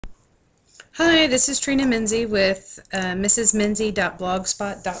Hi, this is Trina Menzie with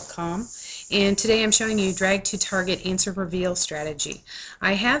mrsmenzie.blogspot.com, and today I'm showing you drag to target answer reveal strategy.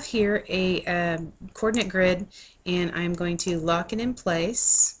 I have here a coordinate grid, and I'm going to lock it in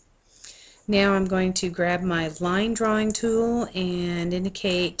place. Now I'm going to grab my line drawing tool and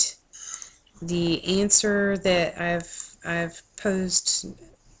indicate the answer that I've posed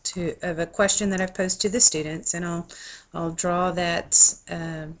of a question that I've posed to the students, and I'll draw that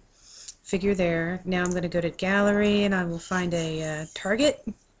figure there. Now I'm going to go to gallery and I will find a target.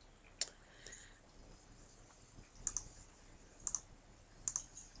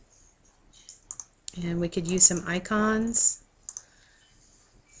 And we could use some icons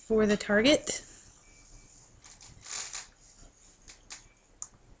for the target.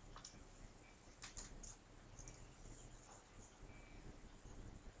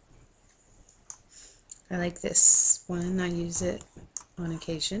 I like this one. I use it on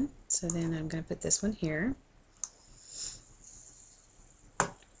occasion. So then I'm going to put this one here.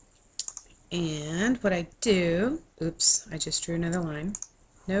 And what I do, oops, I just drew another line.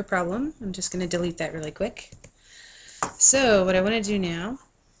 No problem. I'm just going to delete that really quick. So what I want to do now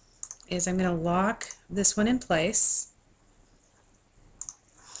is I'm going to lock this one in place.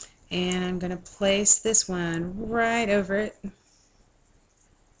 And I'm going to place this one right over it.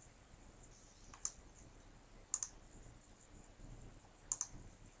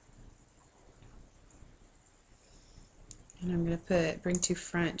 And I'm going to bring to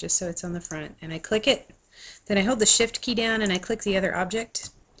front just so it's on the front. And I click it. Then I hold the Shift key down and I click the other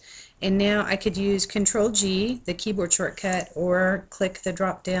object. And now I could use Control G, the keyboard shortcut, or click the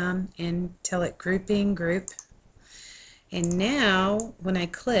drop down and tell it grouping, group. And now when I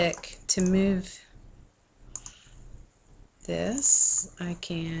click to move this, I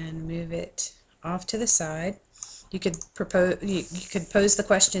can move it off to the side. You could pose the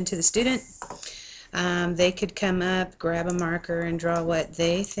question to the student. They could come up, grab a marker, and draw what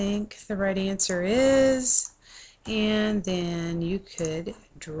they think the right answer is, and then you could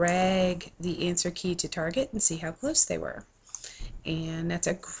drag the answer key to target and see how close they were. And that's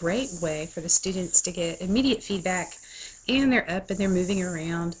a great way for the students to get immediate feedback, and they're up and they're moving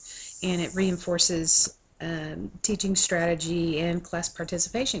around, and it reinforces teaching strategy and class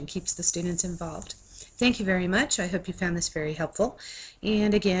participation, keeps the students involved. Thank you very much. I hope you found this very helpful.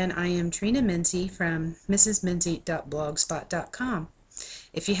 And again, I am Trina Menzie from mrsmenzie.blogspot.com.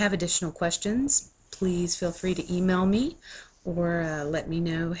 If you have additional questions, please feel free to email me or let me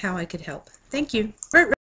know how I could help. Thank you.